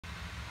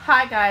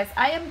Hi guys,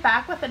 I am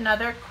back with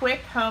another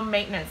quick home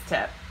maintenance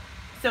tip.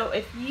 So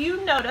if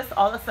you notice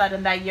all of a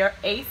sudden that your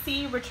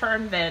AC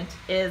return vent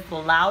is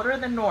louder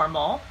than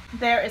normal,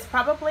 there is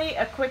probably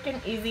a quick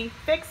and easy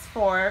fix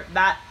for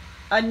that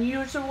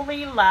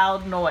unusually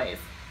loud noise.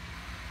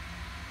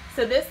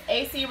 So this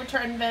AC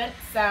return vent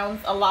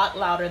sounds a lot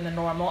louder than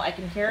normal. I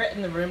can hear it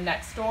in the room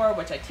next door,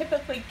 which I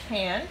typically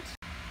can't.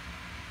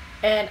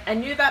 And I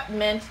knew that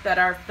meant that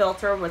our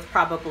filter was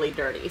probably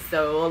dirty.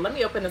 So let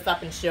me open this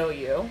up and show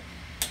you.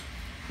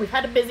 We've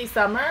had a busy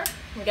summer.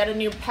 We got a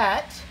new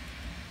pet.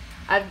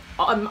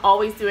 I'm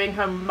always doing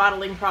home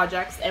remodeling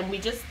projects, and we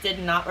just did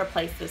not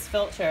replace this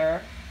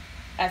filter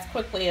as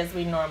quickly as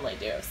we normally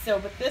do. So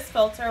with this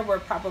filter, we're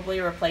probably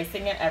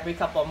replacing it every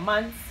couple of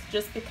months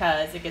just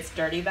because it gets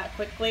dirty that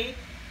quickly.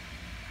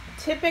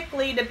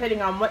 Typically,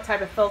 depending on what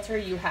type of filter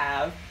you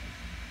have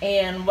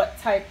and what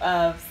type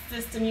of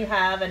system you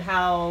have and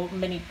how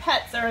many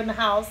pets are in the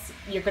house,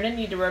 you're going to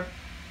need to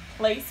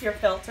replace your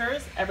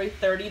filters every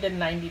 30 to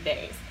 90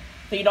 days.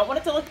 So you don't want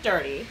it to look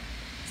dirty.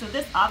 So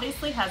this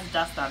obviously has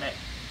dust on it.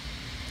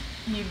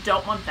 You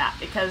don't want that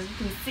because you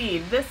can see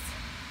this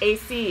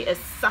AC is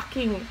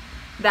sucking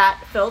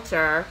that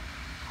filter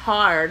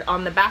hard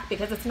on the back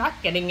because it's not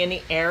getting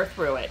any air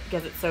through it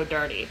because it's so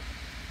dirty.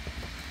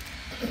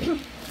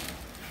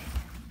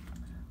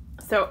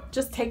 So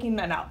just taking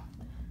that out.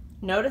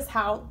 Notice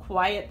how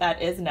quiet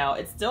that is now.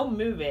 It's still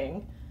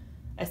moving.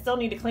 I still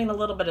need to clean a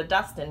little bit of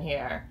dust in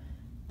here,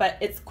 but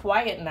it's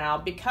quiet now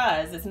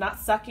because it's not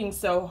sucking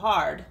so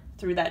hard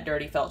through that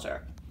dirty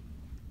filter.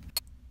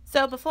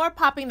 So before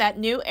popping that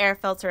new air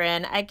filter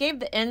in, I gave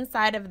the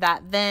inside of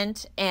that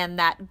vent and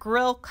that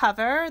grill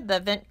cover, the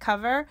vent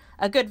cover,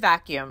 a good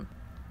vacuum.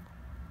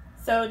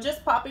 So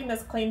just popping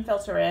this clean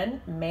filter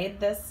in made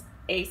this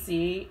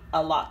AC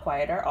a lot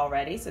quieter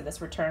already. So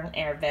this return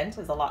air vent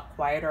is a lot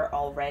quieter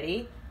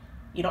already.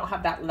 You don't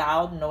have that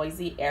loud,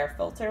 noisy air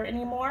filter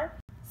anymore.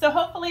 So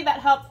hopefully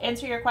that helps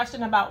answer your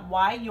question about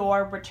why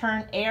your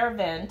return air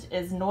vent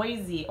is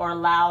noisy or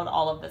loud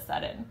all of a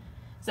sudden.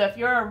 So if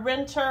you're a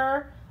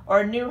renter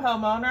or a new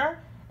homeowner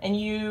and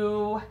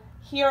you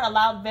hear a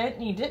loud vent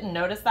and you didn't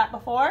notice that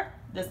before,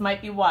 this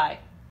might be why.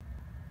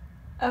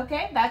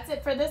 Okay, that's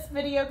it for this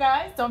video,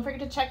 guys. Don't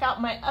forget to check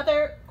out my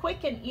other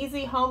quick and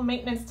easy home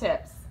maintenance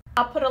tips.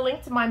 I'll put a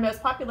link to my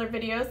most popular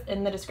videos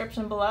in the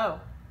description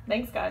below.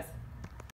 Thanks, guys.